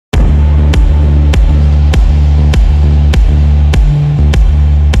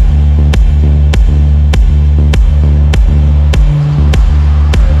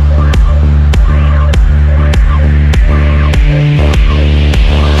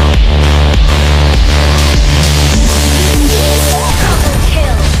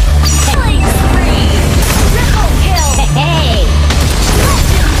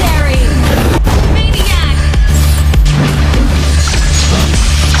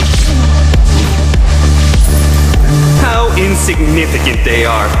insignificant they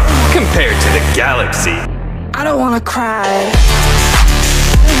are compared to the galaxy. I don't wanna cry.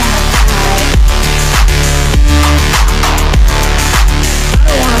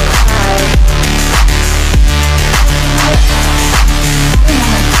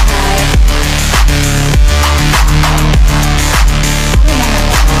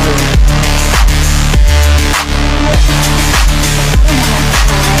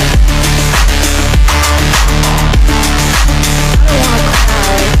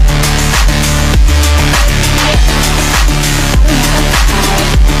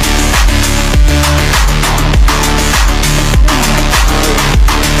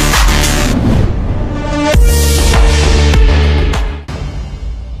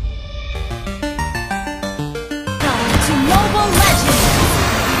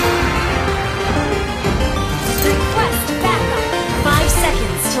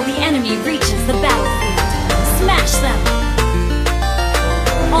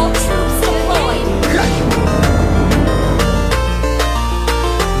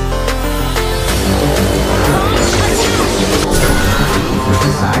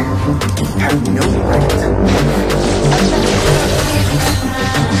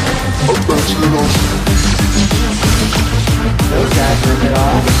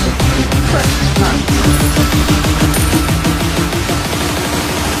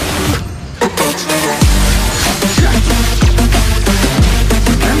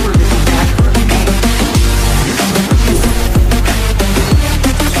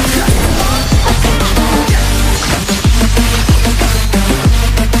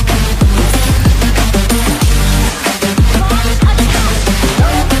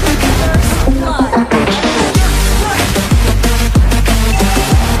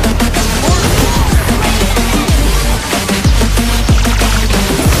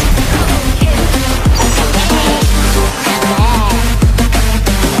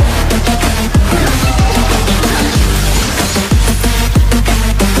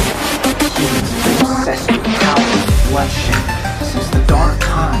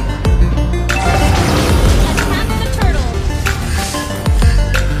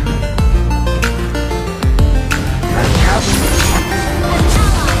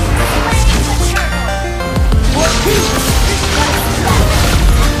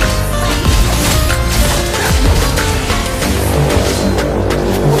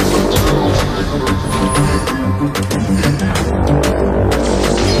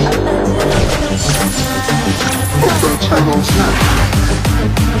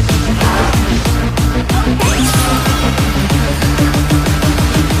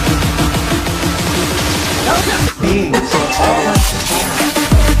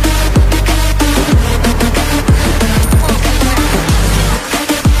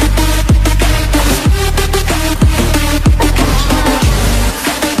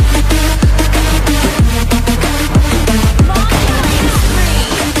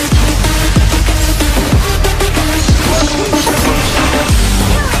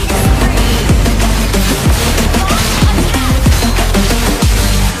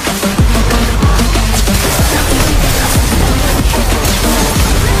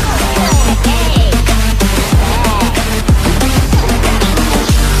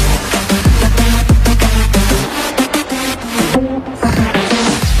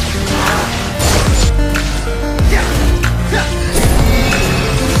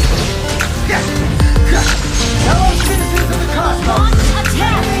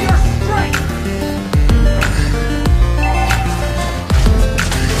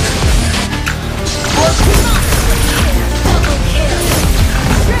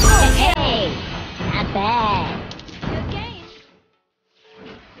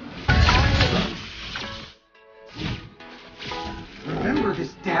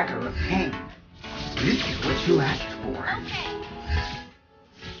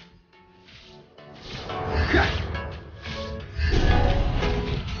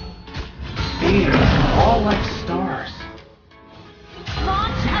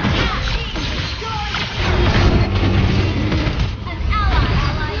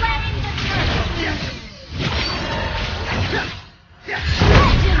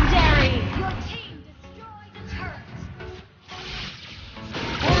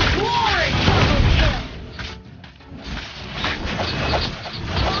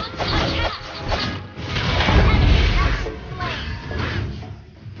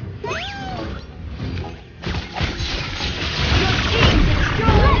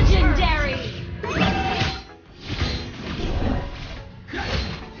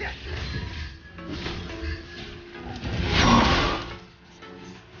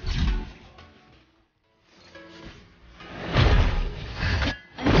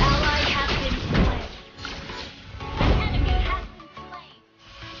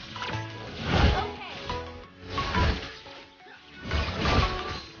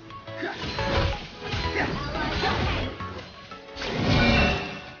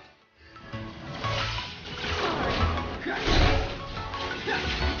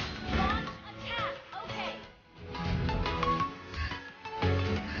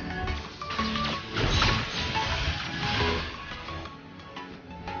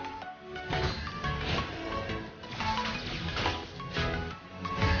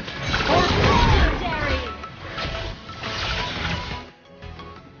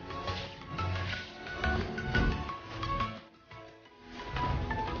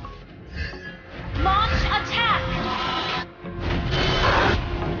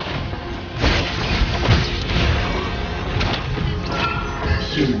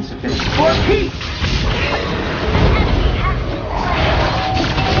 Humans have been for peace!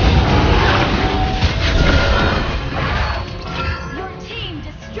 Your team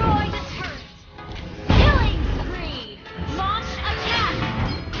destroyed a turret. Killing spree. Launch attack.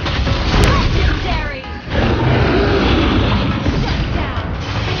 Legendary. Shut down.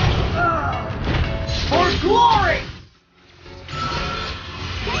 For glory!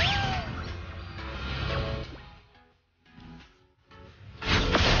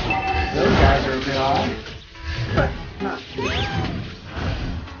 Those guys are a bit odd, but not too bad.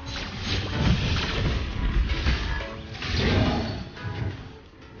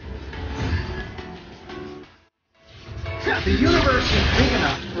 The universe is big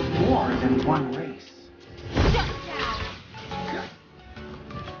enough for more than one race. Shut down.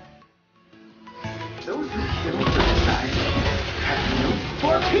 Those who kill for society have no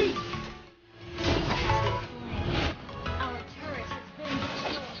for peace! Our turret has been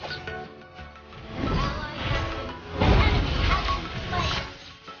destroyed. An ally has been enemy has been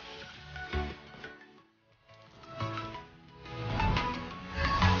slain.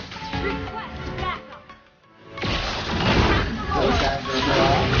 Request backup. Those guys are a bit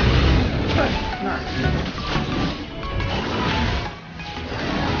odd, but not too bad.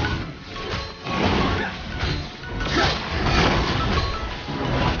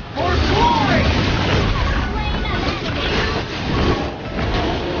 For glory!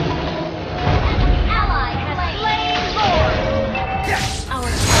 Ally has slain Lord. Yes! Our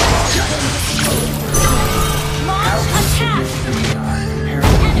launch attack.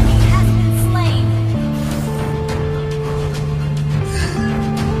 Enemy has been slain.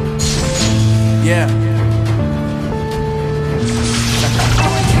 Yeah.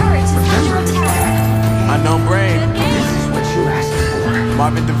 Our turret is under attack. Unknown brain. This is what you asked for.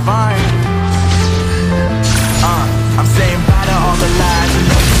 Marvin Divine. I'm saying bye to all the lies and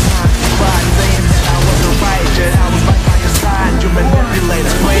all the times you cried, saying that I wasn't right, yet I was right by your side. You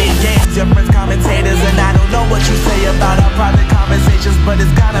manipulator, playing games, your friends commentators, and I don't know what you say about our private conversations, but it's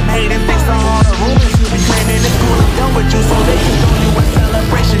got them hating. Thanks to all the rumors you be claiming, it's cool to done with you, so they can throw you a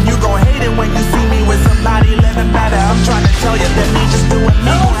celebration. You gon' hate it when you see me with somebody living better. I'm trying to tell you that me just doing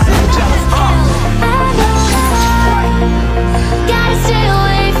me will have you jealous. Gotta stay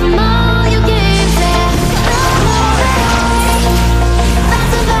away from all your games and find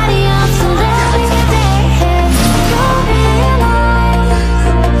somebody else to love in your day. Don't realize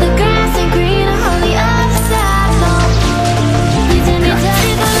the grass ain't greener on the other side. No, you did me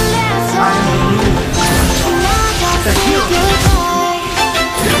dirty for the last time. Now I gotta say goodbye.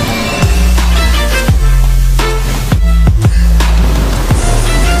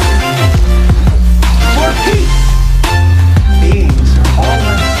 For peace! Beings are all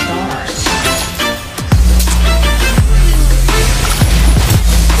like stars.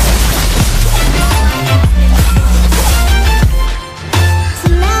 So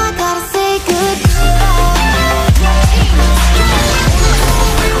now I gotta say goodbye.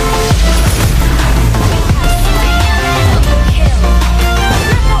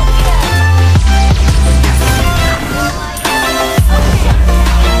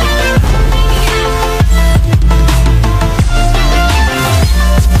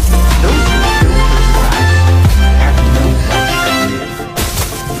 Those who kill for society have no right to live.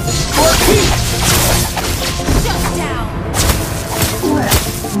 For peace! Shut down. Let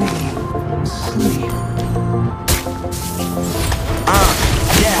me sleep.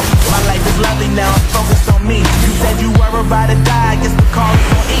 Yeah, my life is lovely now, I'm focused on me. You said you were about to die, I guess the call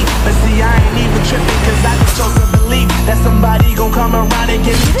is on E. But see, I ain't even tripping, cause I just chose to believe that somebody gon' come around and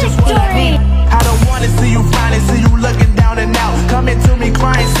give me just what I need.